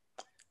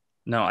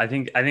 No, I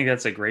think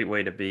that's a great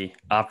way to be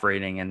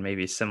operating, and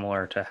maybe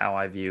similar to how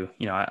I view,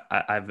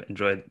 I've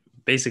enjoyed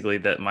basically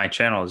that my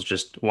channel is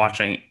just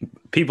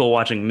people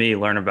watching me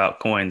learn about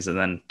coins and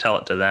then tell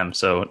it to them.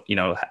 So,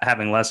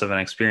 having less of an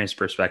experience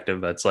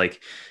perspective, that's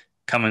like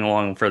coming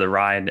along for the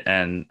ride.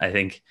 And I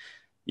think,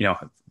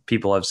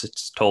 people have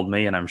told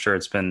me, and I'm sure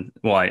it's been,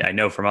 well, I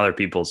know from other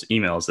people's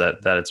emails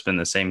that it's been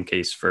the same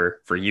case for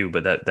you,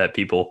 but that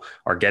people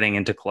are getting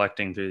into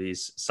collecting through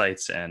these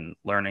sites and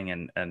learning,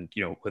 and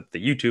with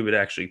the YouTube, it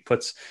actually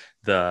puts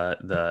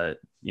the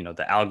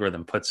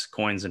algorithm puts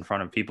coins in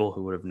front of people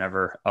who would have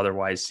never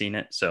otherwise seen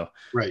it. So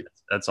right,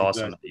 that's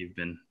awesome that you've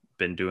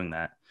been doing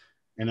that.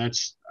 And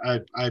that's I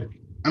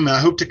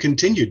hope to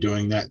continue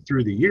doing that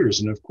through the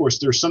years. And of course,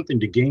 there's something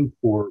to gain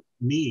for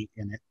me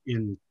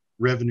in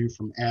revenue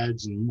from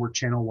ads and more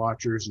channel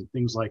watchers and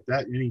things like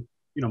that. Any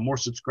more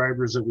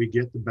subscribers that we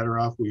get, the better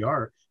off we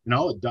are. And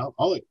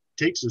all it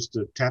takes is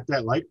to tap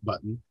that like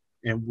button,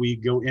 and we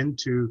go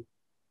into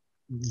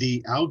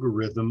the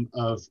algorithm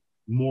of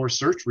more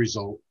search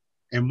result,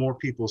 and more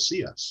people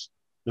see us.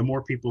 The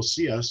more people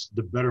see us,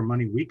 the better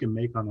money we can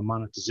make on the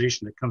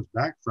monetization that comes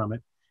back from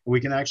it. And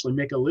we can actually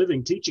make a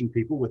living teaching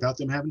people without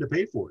them having to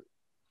pay for it.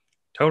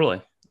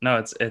 Totally. No,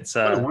 it's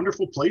what a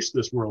wonderful place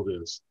this world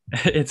is.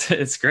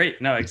 It's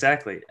great. No,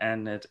 exactly.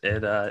 And it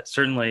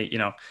certainly,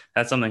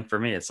 that's something for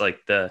me. It's like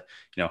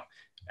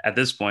at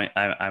this point,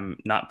 I'm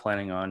not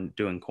planning on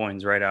doing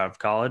coins right out of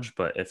college,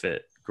 but if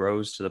it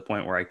grows to the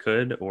point where I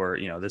could, or,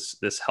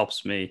 this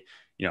helps me,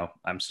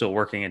 I'm still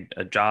working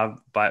a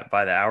job by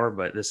the hour,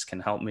 but this can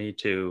help me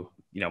to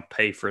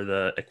pay for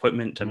the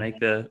equipment to make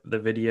the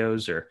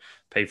videos, or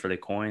pay for the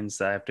coins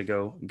that I have to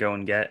go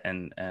and get.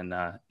 And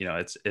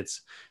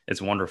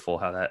it's wonderful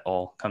how that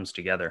all comes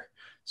together.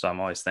 So I'm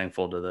always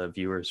thankful to the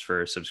viewers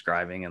for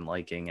subscribing and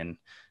liking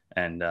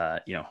and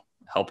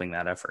helping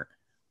that effort.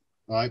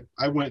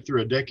 I went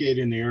through a decade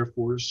in the Air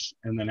Force,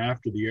 and then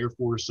after the Air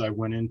Force, I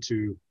went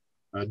into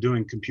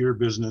doing computer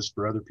business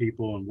for other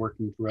people and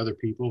working for other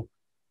people.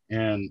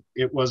 And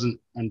it wasn't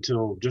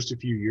until just a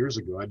few years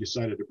ago I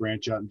decided to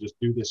branch out and just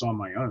do this on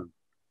my own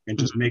and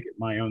just make it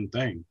my own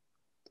thing.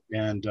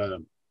 And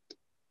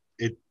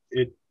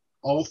it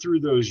all through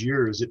those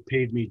years, it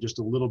paid me just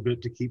a little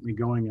bit to keep me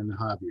going in the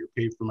hobby, or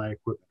paid for my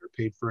equipment, or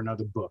paid for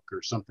another book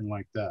or something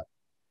like that.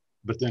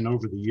 But then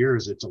over the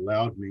years, it's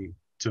allowed me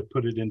to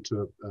put it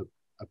into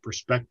a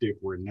perspective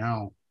where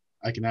now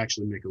I can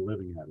actually make a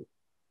living at it.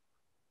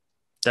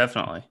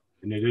 Definitely.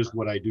 And it is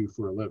what I do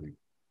for a living.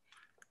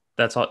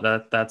 That's all.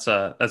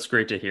 That's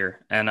great to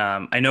hear. And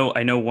I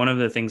know one of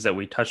the things that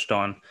we touched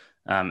on,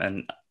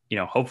 and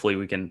hopefully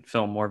we can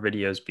film more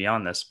videos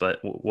beyond this, but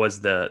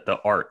was the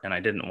art. And I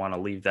didn't want to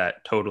leave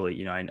that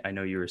totally. I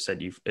know you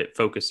said it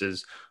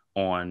focuses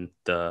on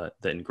the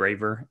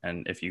engraver,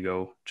 and if you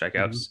go check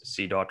out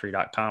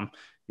cdaughtry.com,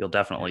 you'll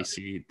definitely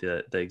see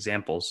the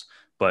examples.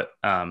 But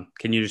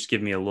can you just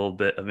give me a little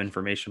bit of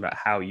information about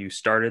how you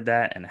started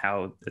that and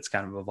how it's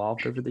kind of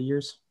evolved over the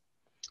years?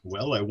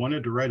 Well, I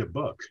wanted to write a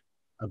book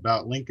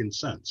about Lincoln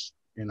cents,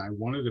 and I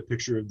wanted a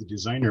picture of the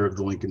designer of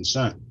the Lincoln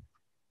cent.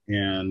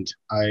 And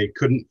I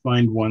couldn't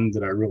find one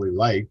that I really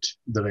liked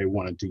that I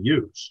wanted to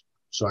use.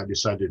 So I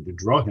decided to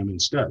draw him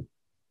instead.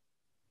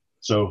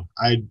 So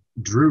I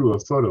drew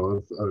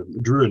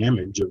drew an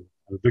image of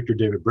Victor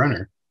David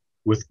Brenner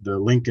with the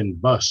Lincoln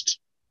bust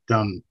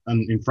down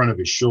in front of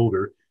his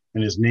shoulder,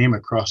 and his name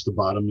across the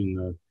bottom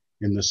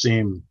in the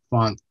same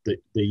font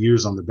that they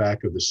use on the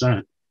back of the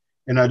cent.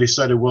 And I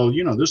decided, well,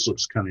 this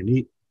looks kind of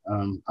neat.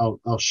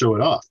 I'll show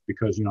it off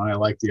because, I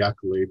like the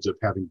accolades of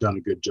having done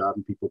a good job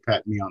and people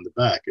pat me on the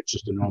back. It's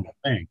just a normal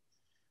thing.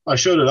 I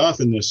showed it off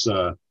in this,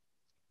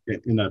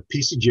 in a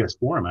PCGS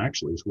forum,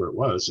 actually, is where it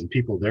was. And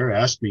people there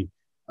asked me,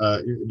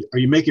 are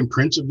you making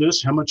prints of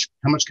this? How much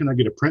can I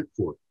get a print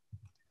for?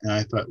 And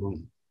I thought, well,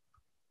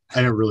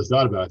 I never really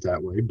thought about it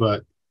that way,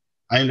 but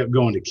I ended up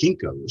going to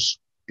Kinko's,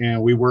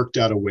 and we worked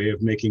out a way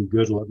of making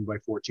good 11 by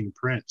 14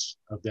 prints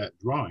of that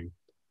drawing.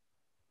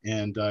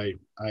 And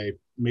I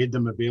made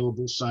them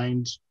available,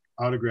 signed,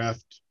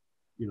 autographed,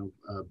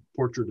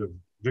 portrait of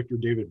Victor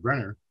David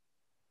Brenner,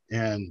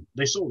 and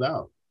they sold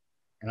out.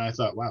 And I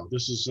thought, wow,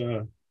 this is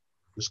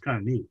kind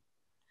of neat.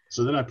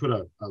 So then I put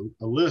a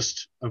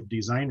list of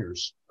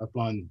designers up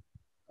on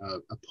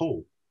a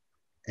poll,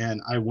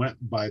 and I went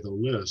by the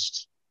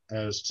list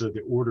as to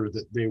the order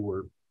that they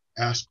were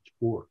asked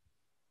for.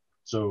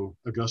 So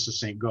Augustus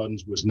St.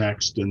 Gaudens was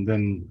next, and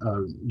then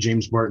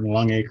James Barton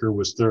Longacre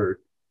was third.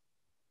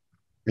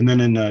 And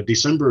then in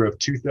December of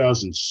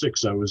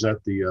 2006, I was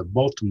at the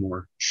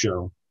Baltimore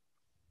show,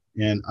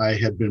 and I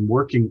had been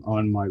working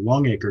on my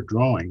Longacre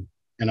drawing,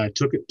 and I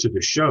took it to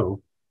the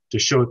show to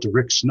show it to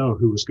Rick Snow,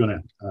 who was going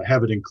to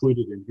have it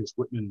included in his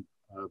Whitman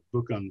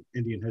book on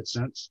Indian head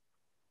cents.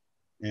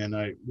 And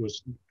I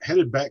was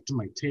headed back to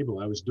my table.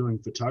 I was doing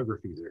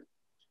photography there.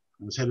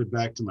 I was headed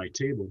back to my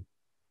table,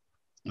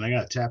 and I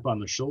got a tap on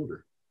the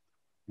shoulder.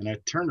 And I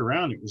turned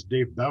around, it was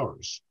Dave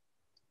Bowers.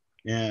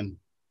 And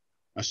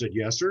I said,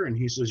 yes, sir. And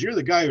he says, you're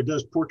the guy who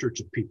does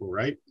portraits of people,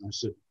 right? I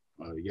said,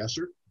 yes,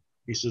 sir.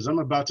 He says, I'm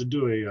about to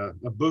do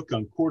a book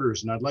on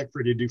quarters, and I'd like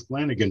for you to do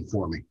Flanagan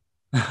for me.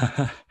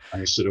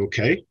 I said,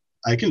 okay,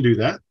 I can do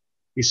that.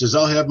 He says,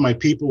 I'll have my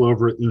people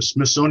over at the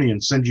Smithsonian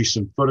send you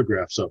some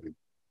photographs of him.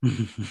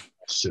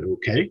 I said,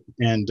 okay.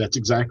 And that's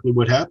exactly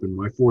what happened.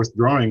 My fourth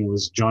drawing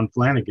was John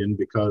Flanagan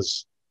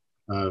because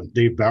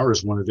Dave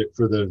Bowers wanted it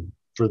for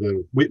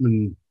the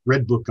Whitman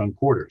Red Book on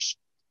quarters.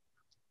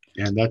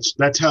 And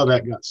that's how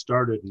that got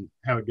started and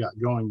how it got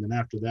going. Then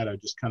after that, I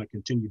just kind of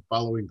continued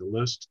following the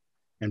list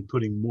and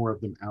putting more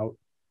of them out.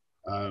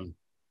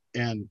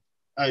 And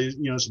I,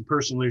 some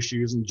personal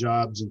issues and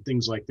jobs and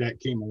things like that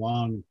came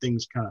along, and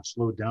things kind of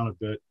slowed down a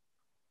bit.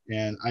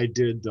 And I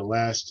did the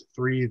last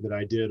three that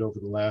I did over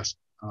the last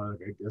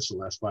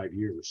 5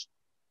 years.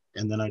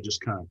 And then I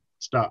just kind of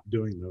stopped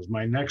doing those.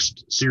 My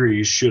next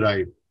series, should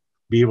I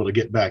be able to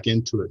get back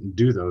into it and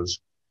do those,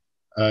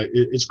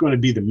 it's going to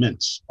be the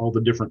mints, all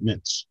the different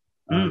mints,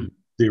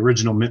 the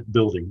original mint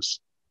buildings.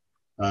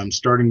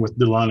 Starting with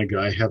Dahlonega,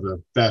 I have a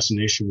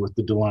fascination with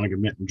the Dahlonega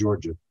Mint in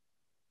Georgia.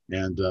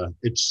 And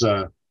it's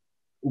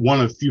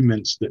one of few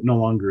mints that no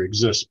longer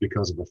exists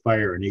because of a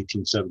fire in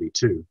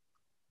 1872.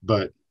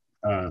 But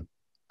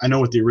I know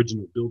what the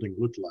original building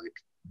looked like.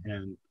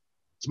 And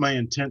it's my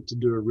intent to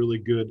do a really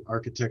good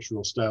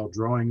architectural style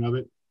drawing of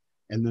it,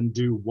 and then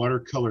do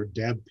watercolor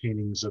dab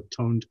paintings of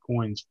toned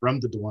coins from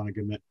the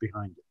Dahlonega Mint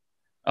behind it.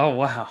 Oh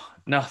wow.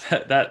 No,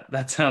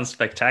 that sounds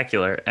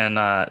spectacular. And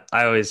I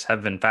always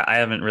have been I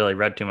haven't really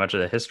read too much of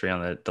the history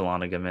on the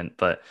Dahlonega Mint,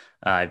 but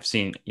I've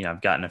seen,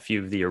 I've gotten a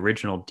few of the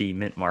original D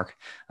Mint mark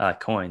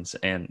coins,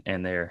 and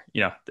they're,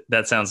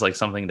 that sounds like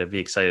something to be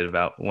excited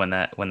about when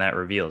that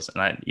reveals.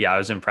 And I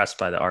was impressed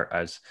by the art.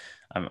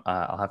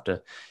 I'll have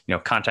to,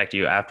 contact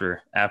you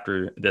after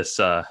this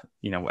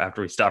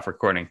after we stop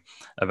recording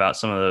about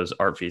some of those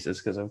art pieces,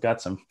 because I've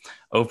got some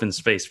open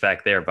space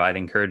back there, but I'd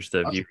encourage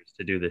the Awesome. viewers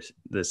to do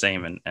the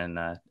same,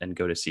 and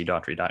go to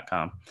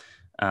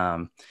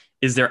cdaughtry.com.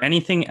 Is there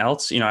anything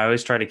else? I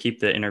always try to keep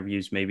the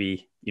interviews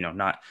maybe,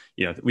 not,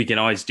 we can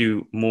always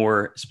do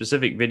more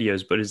specific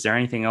videos, but is there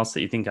anything else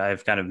that you think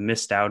I've kind of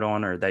missed out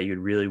on, or that you'd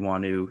really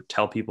want to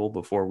tell people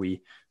before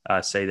we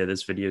say that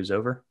this video is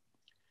over?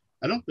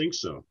 I don't think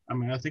so. I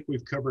mean, I think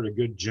we've covered a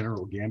good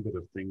general gambit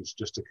of things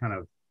just to kind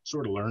of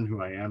sort of learn who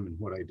I am and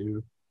what I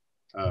do.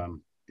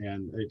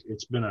 And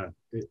it's been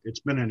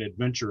an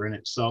adventure in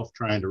itself,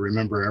 trying to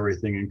remember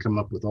everything and come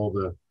up with all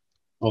the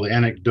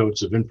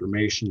anecdotes of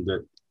information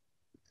that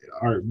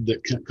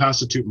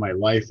constitute my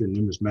life in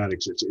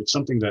numismatics. It's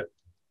something that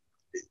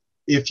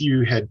if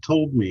you had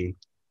told me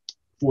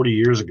 40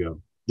 years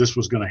ago this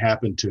was going to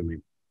happen to me,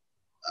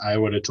 I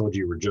would have told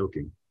you were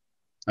joking.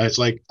 It's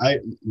like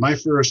my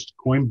first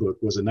coin book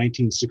was a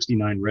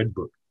 1969 red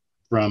book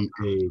from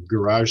a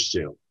garage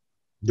sale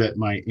that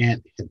my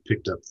aunt had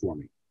picked up for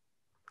me.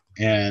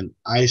 And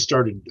I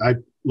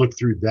looked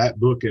through that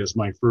book as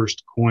my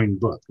first coin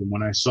book. And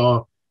when I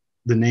saw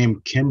the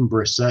name Ken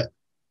Brissett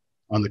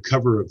on the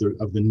cover of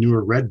the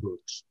newer red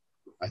books,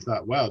 I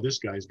thought, wow, this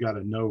guy's got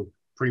to know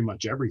pretty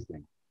much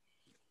everything.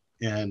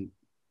 And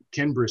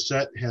Ken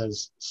Brissett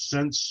has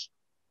since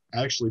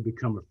actually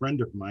become a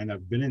friend of mine.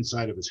 I've been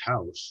inside of his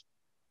house,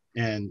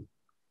 and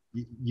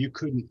you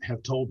couldn't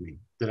have told me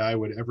that I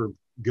would ever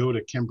go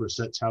to Ken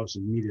Brissett's house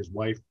and meet his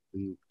wife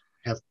and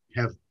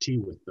have tea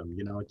with them.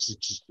 It's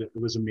just, it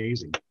was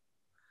amazing.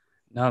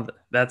 No,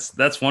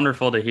 that's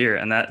wonderful to hear,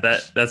 and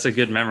that's a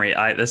good memory.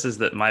 This is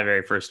my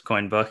very first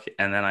coin book,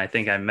 and then I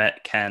think I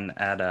met Ken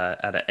at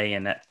A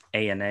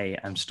and A.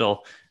 I'm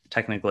still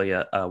technically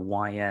a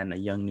YN, a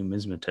young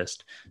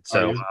numismatist. Are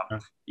So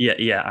you?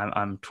 yeah,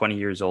 I'm 20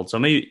 years old. So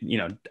maybe,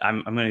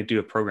 I'm going to do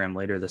a program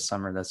later this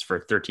summer that's for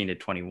 13 to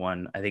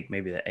 21. I think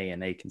maybe the A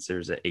and A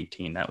considers it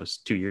 18. That was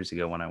 2 years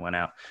ago when I went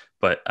out,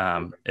 but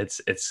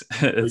it's it's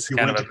You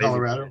kind went of to a busy.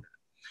 Colorado?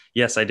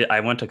 Yes, I did. I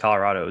went to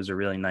Colorado. It was a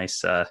really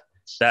nice,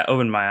 that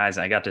opened my eyes,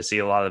 and I got to see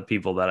a lot of the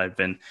people that I've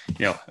been,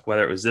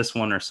 whether it was this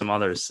one or some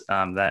others,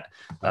 that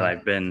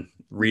I've been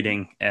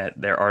reading at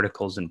their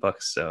articles and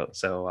books. So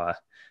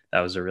that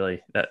was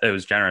it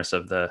was generous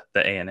of the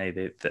ANA,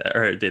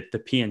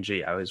 the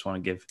PNG. I always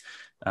want to give,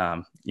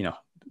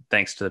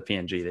 thanks to the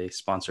PNG. They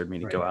sponsored me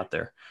to Right. go out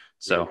there.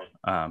 So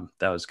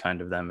that was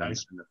kind of them, I, and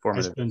the I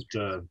formative. spent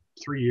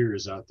 3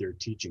 years out there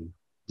teaching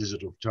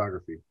digital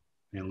photography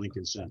in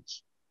Lincoln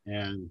Cents.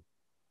 And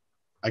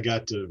I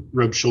got to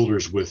rub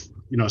shoulders with,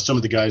 some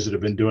of the guys that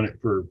have been doing it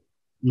for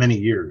many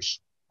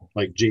years,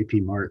 like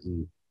JP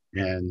Martin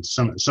and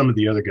some of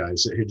the other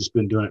guys that had just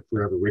been doing it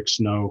forever. Rick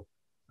Snow,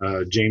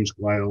 James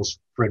Wiles,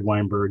 Fred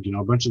Weinberg,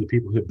 a bunch of the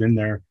people had been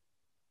there.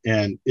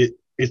 And it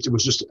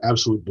was just an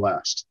absolute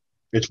blast.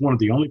 It's one of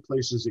the only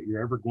places that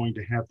you're ever going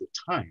to have the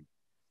time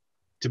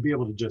to be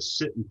able to just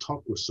sit and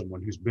talk with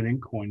someone who's been in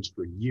coins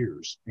for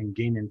years and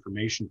gain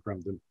information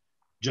from them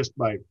just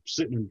by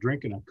sitting and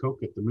drinking a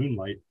Coke at the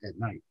moonlight at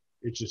night.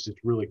 It's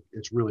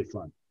really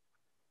fun.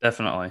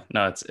 Definitely.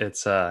 No,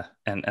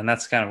 and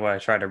that's kind of what I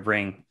try to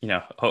bring,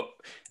 hope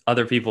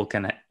other people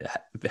can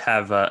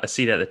have a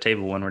seat at the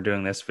table when we're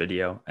doing this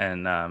video,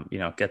 and,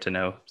 get to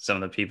know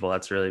some of the people.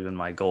 That's really been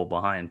my goal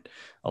behind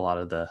a lot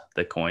of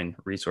the coin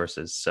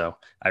resources. So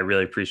I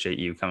really appreciate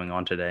you coming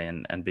on today,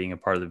 and being a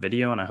part of the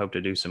video. And I hope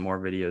to do some more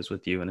videos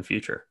with you in the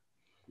future.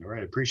 All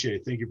right. Appreciate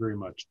it. Thank you very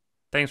much.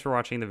 Thanks for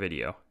watching the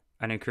video.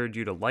 I'd encourage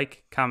you to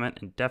like, comment,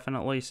 and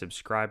definitely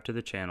subscribe to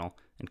the channel,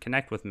 and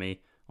connect with me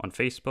on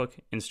Facebook,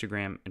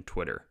 Instagram, and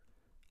Twitter.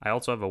 I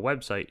also have a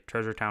website,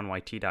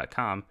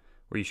 treasuretownYT.com,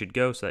 where you should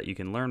go so that you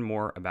can learn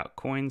more about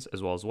coins,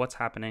 as well as what's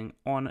happening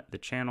on the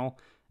channel,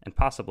 and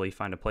possibly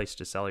find a place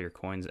to sell your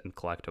coins and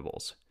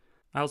collectibles.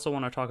 I also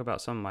want to talk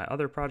about some of my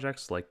other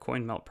projects, like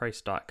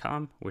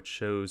coinmeltprice.com, which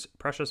shows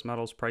precious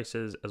metals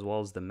prices as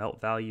well as the melt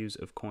values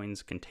of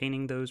coins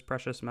containing those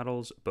precious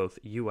metals, both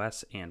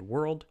US and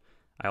world.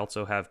 I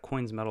also have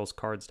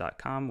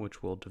coinsmetalscards.com,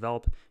 which will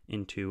develop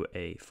into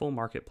a full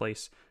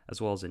marketplace, as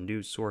well as a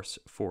news source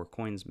for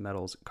coins,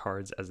 metals,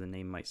 cards, as the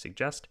name might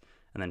suggest.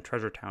 And then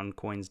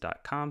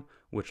treasuretowncoins.com,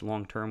 which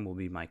long-term will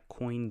be my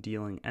coin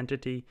dealing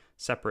entity,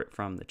 separate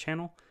from the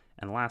channel.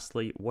 And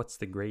lastly,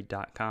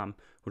 whatsthegrade.com,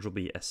 which will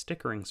be a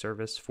stickering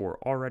service for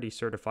already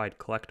certified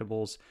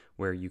collectibles,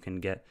 where you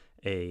can get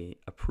a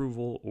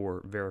approval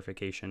or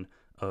verification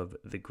of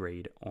the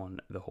grade on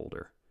the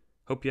holder.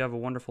 Hope you have a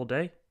wonderful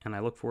day, and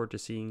I look forward to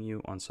seeing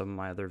you on some of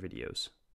my other videos.